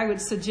is what I would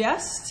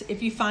suggest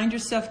if you find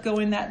yourself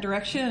going that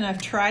direction, and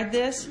I've tried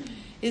this,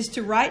 is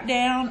to write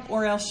down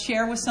or else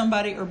share with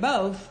somebody or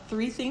both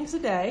 3 things a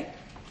day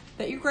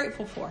that you're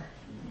grateful for.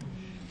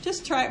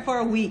 Just try it for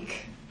a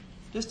week.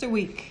 Just a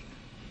week.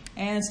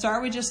 And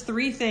start with just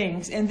 3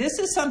 things. And this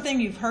is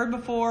something you've heard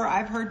before,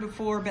 I've heard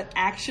before, but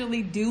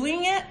actually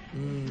doing it,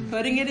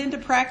 putting it into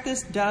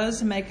practice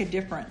does make a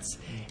difference.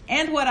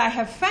 And what I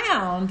have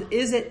found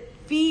is it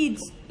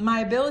feeds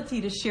my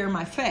ability to share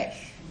my faith.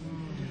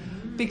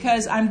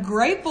 Because I'm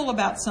grateful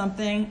about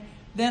something,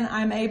 then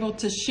I'm able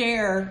to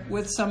share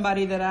with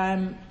somebody that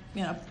I'm,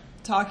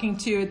 talking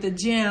to at the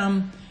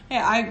gym.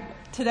 Hey,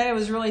 today I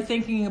was really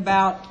thinking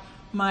about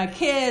my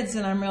kids,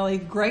 and I'm really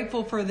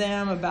grateful for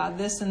them about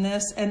this and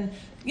this. And,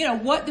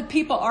 what do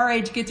people our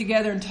age get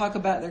together and talk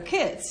about their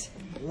kids?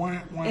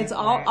 It's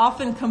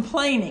often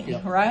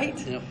complaining, right?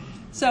 Yep.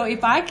 So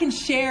if I can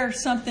share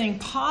something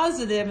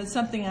positive and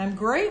something I'm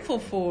grateful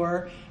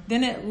for,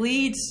 then it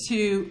leads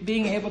to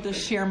being able to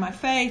share my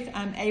faith.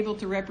 I'm able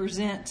to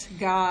represent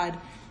God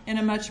in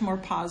a much more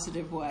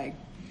positive way.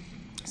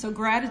 So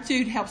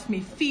gratitude helps me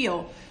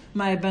feel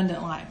my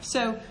abundant life.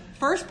 So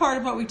first part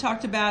of what we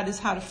talked about is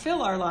how to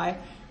fill our life.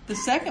 The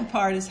second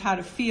part is how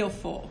to feel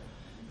full.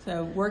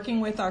 So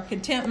working with our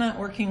contentment,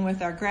 working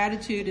with our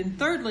gratitude, and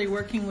thirdly,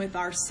 working with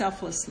our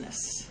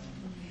selflessness.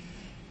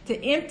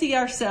 To empty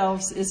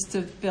ourselves is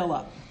to fill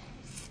up.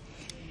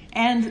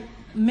 And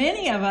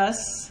many of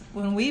us,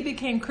 when we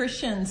became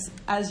Christians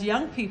as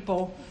young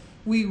people,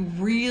 we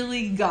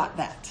really got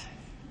that.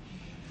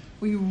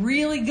 We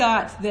really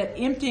got that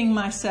emptying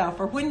myself.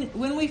 Or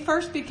when we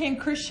first became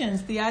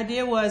Christians, the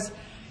idea was,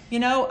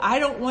 I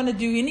don't want to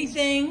do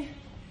anything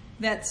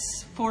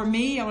that's for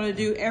me. I want to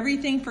do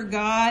everything for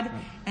God.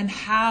 And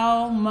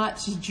how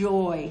much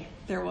joy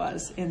there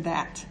was in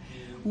that.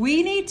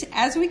 We need to,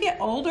 as we get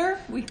older,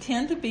 we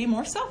tend to be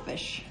more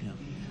selfish.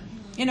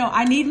 Yeah.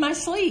 I need my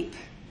sleep.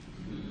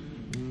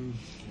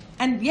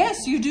 And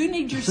yes, you do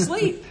need your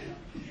sleep.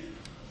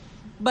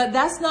 But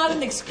that's not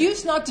an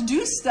excuse not to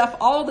do stuff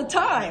all the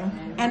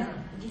time. And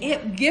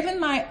given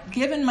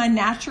my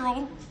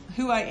natural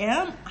who I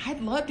am,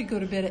 I'd love to go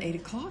to bed at 8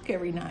 o'clock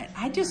every night.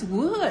 I just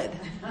would.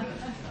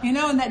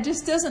 And that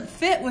just doesn't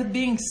fit with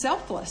being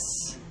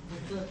selfless.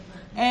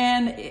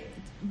 And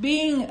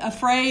being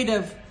afraid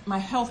of my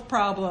health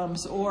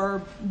problems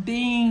or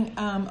being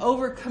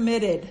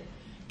overcommitted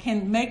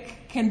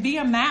can be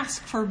a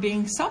mask for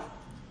being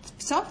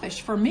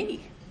selfish for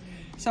me.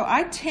 So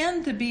I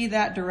tend to be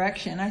that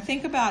direction. I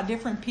think about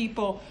different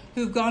people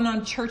who've gone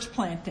on church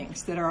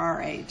plantings that are our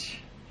age.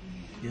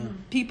 Yeah.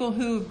 People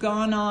who've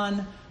gone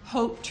on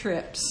hope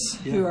trips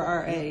who are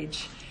our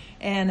age.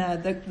 And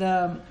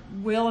the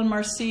Will and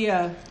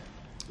Marcia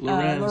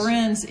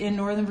Lorenz in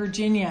Northern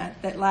Virginia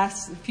that a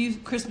few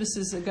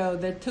Christmases ago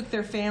that took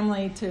their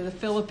family to the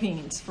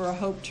Philippines for a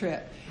hope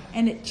trip.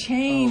 And it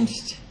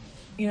changed,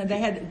 they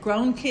had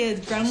grown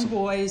kids, grown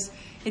boys.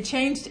 It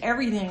changed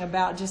everything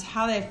about just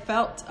how they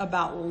felt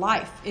about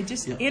life. It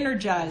just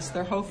energized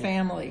their whole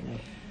family.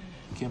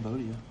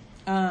 Cambodia.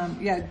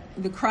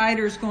 The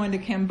Kreiders going to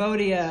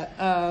Cambodia,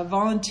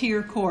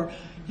 Volunteer Corps.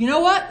 You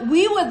know what?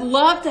 We would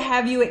love to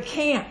have you at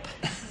camp.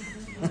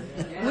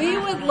 We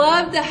would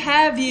love to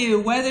have you,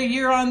 whether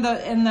you're in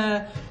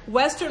the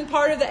western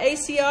part of the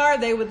ACR,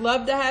 they would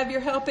love to have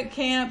your help at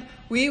camp.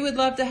 We would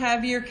love to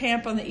have your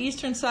camp on the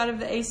eastern side of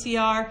the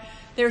ACR.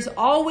 There's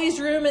always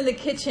room in the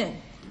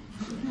kitchen.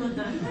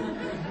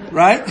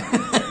 Right?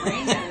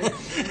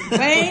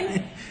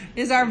 Wayne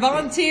is our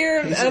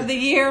volunteer of the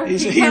year.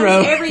 He's a he hero.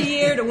 Comes every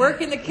year to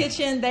work in the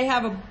kitchen. They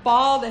have a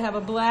ball. They have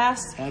a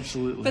blast.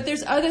 Absolutely. But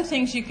there's other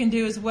things you can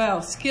do as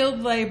well.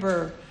 Skilled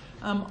labor.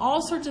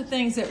 All sorts of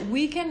things that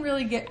we can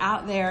really get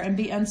out there and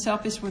be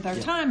unselfish with our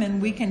time,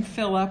 and we can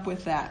fill up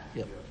with that.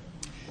 Yep.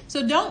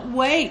 So don't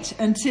wait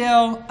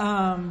until,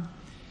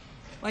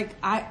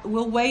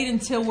 we'll wait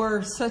until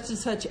we're such and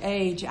such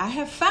age. I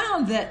have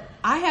found that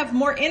I have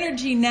more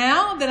energy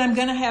now than I'm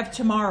going to have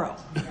tomorrow.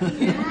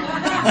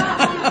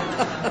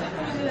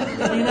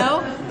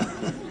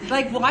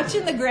 Like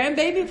watching the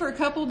grandbaby for a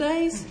couple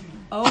days.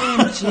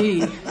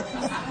 OMG.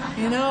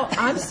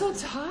 I'm so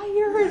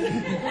tired.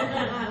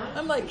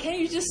 I'm like, can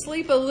you just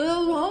sleep a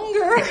little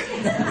longer?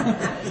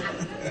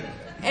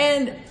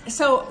 And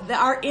so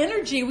our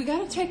energy, we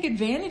got to take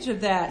advantage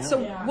of that.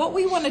 So what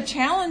we want to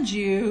challenge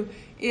you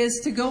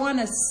is to go on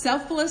a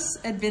selfless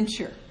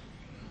adventure.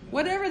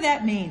 Whatever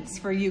that means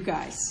for you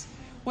guys.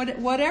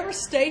 Whatever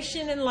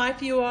station in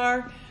life you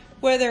are,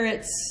 whether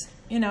it's,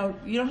 you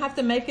don't have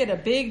to make it a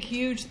big,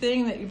 huge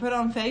thing that you put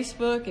on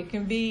Facebook. It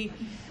can be,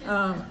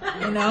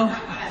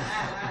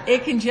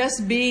 it can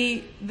just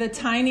be the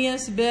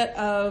tiniest bit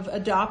of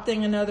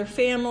adopting another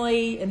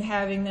family and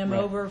having them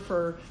over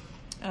for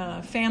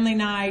family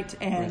night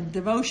and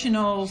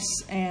devotionals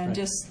and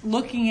just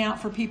looking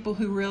out for people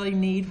who really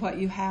need what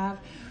you have.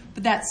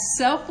 But that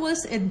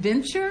selfless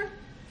adventure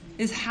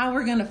is how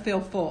we're going to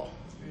feel full.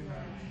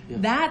 Yeah.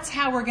 That's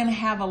how we're going to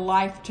have a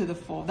life to the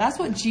full. That's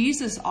what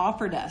Jesus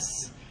offered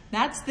us.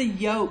 That's the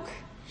yoke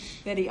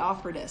that he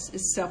offered us,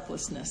 is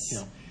selflessness.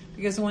 Yeah.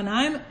 Because when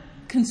I'm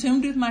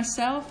consumed with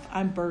myself,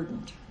 I'm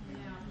burdened.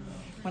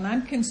 When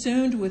I'm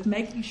consumed with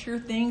making sure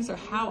things are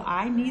how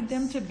I need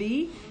them to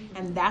be,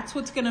 and that's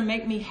what's going to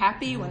make me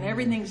happy when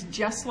everything's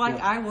just like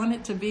I want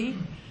it to be,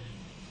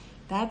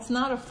 that's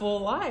not a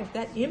full life.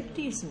 That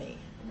empties me.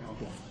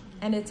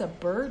 And it's a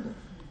burden.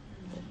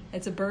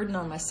 It's a burden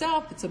on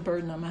myself. It's a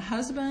burden on my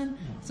husband.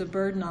 It's a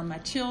burden on my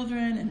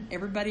children and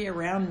everybody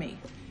around me.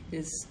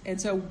 And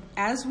so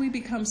as we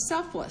become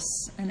selfless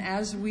and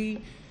as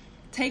we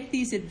take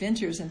these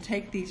adventures and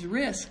take these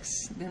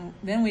risks,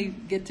 then we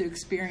get to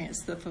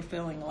experience the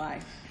fulfilling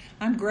life.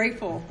 I'm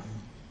grateful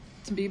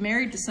to be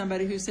married to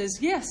somebody who says,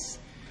 yes,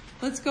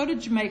 let's go to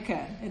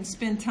Jamaica and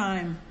spend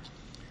time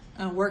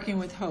working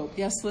with Hope.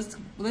 Yes,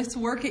 let's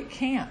work at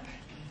camp.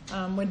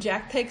 When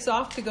Jack takes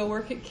off to go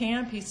work at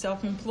camp, he's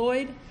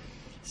self-employed.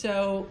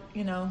 So,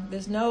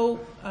 there's no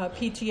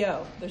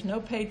PTO. There's no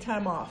paid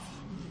time off.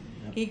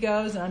 He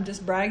goes, and I'm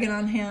just bragging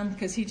on him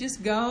because he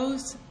just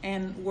goes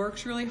and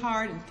works really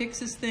hard and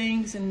fixes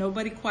things, and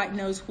nobody quite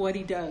knows what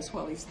he does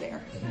while he's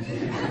there. So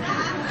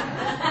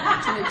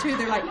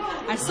they're like,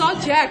 I saw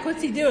Jack.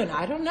 What's he doing?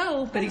 I don't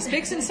know, but he's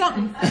fixing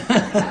something.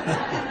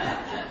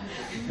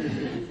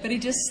 But he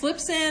just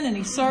slips in and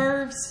he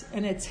serves,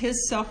 and it's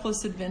his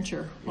selfless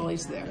adventure while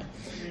he's there.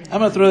 I'm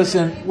going to throw this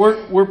in.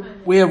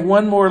 We have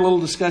one more little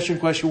discussion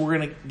question we're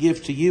going to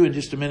give to you in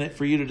just a minute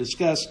for you to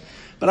discuss.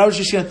 But I was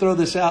just going to throw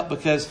this out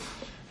because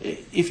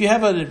if you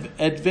have an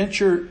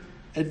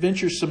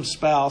adventuresome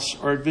spouse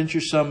or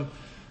adventuresome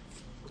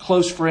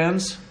close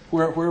friends,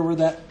 wherever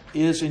that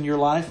is in your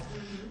life,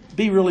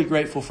 be really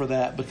grateful for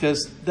that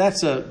because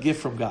that's a gift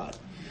from God.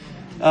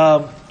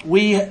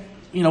 We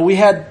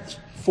had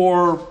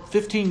for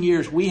 15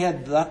 years, we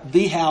had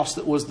the house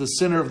that was the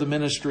center of the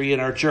ministry in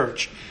our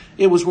church.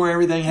 It was where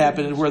everything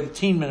happened. It was where the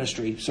teen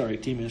ministry.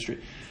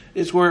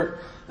 It's where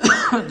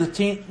the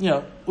teen,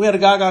 we had a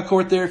Gaga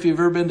court there. If you've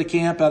ever been to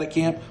out at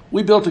camp,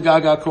 we built a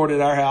Gaga court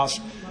at our house.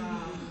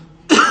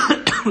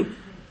 Wow.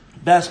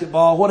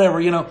 Basketball,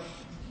 whatever,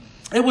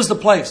 it was the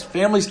place.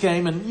 Families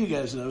came, and you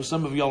guys know,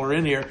 some of y'all are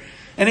in here,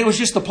 and it was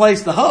just the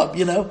place, the hub,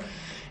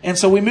 And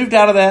so we moved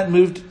out of that and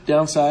moved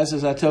downsized,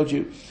 as I told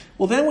you.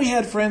 Well, then we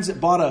had friends that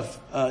bought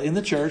in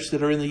the church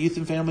that are in the Youth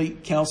and Family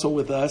Council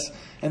with us,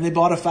 and they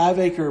bought a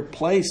 5-acre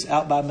place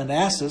out by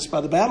Manassas,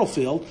 by the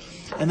battlefield,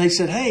 and they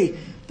said, hey,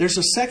 there's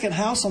a second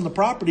house on the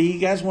property. You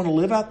guys want to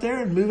live out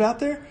there and move out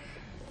there?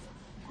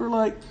 We're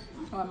like,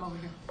 I'm over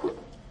here.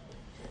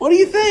 What do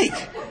you think?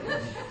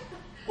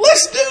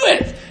 Let's do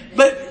it.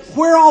 But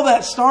where all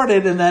that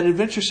started in that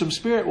adventuresome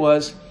spirit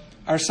was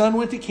our son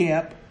went to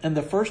camp, and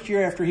the first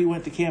year after he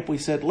went to camp, we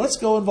said, let's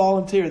go and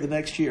volunteer the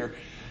next year.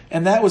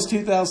 And that was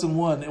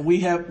 2001. And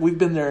we've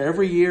been there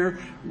every year,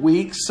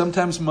 weeks,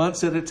 sometimes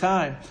months at a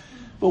time.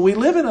 But we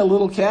live in a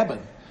little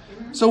cabin.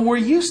 So we're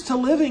used to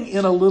living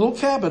in a little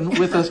cabin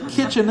with a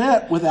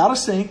kitchenette without a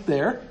sink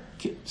there.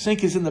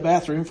 Sink is in the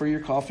bathroom for your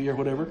coffee or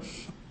whatever.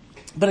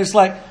 But it's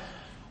like,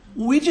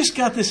 we just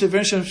got this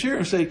adventure here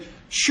and say,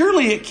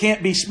 surely it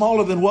can't be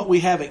smaller than what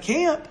we have at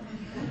camp.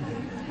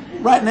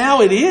 Right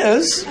now it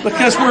is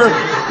because we're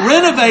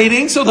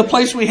renovating. So the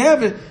place we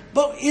have it.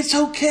 But it's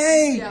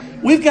okay. Yeah.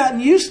 We've gotten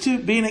used to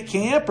being at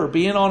camp or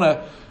being on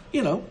a,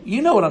 you know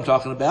what I'm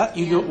talking about.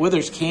 You go, whether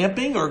it's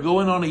camping or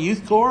going on a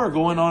youth corps or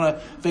going on a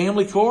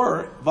family corps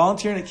or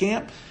volunteering at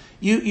camp.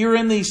 You're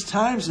in these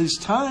times,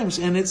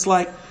 and it's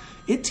like,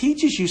 it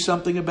teaches you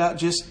something about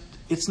just,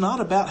 it's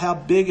not about how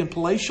big and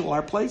palatial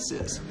our place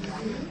is.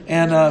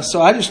 And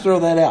so I just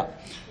throw that out.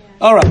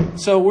 All right.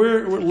 So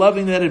we're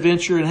loving that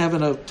adventure and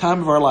having a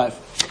time of our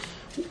life.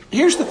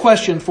 Here's the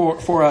question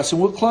for us,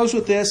 and we'll close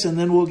with this, and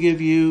then we'll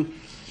give you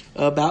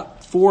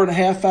about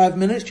 5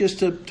 minutes just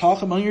to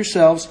talk among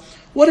yourselves.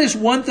 What is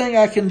one thing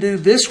I can do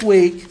this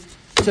week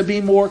to be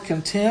more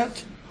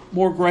content,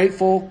 more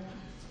grateful,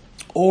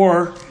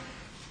 or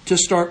to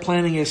start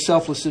planning a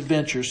selfless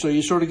adventure? So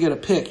you sort of get a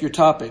pick, your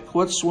topic.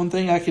 What's one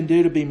thing I can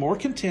do to be more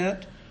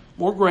content,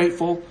 more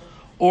grateful,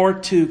 or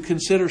to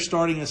consider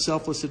starting a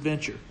selfless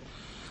adventure?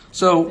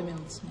 So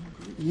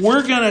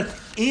we're going to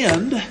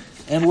end...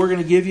 And we're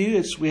going to give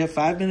you, we have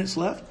 5 minutes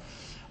left.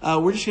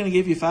 We're just going to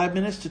give you 5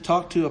 minutes to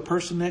talk to a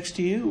person next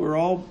to you. We're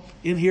all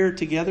in here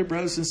together,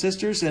 brothers and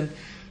sisters, and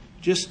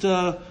just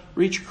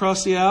reach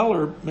across the aisle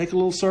or make a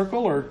little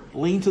circle or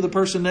lean to the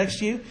person next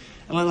to you.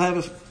 And we'll have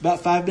about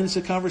 5 minutes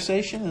of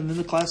conversation, and then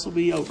the class will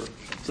be over.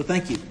 So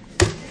thank you.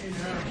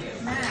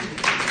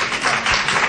 Amen.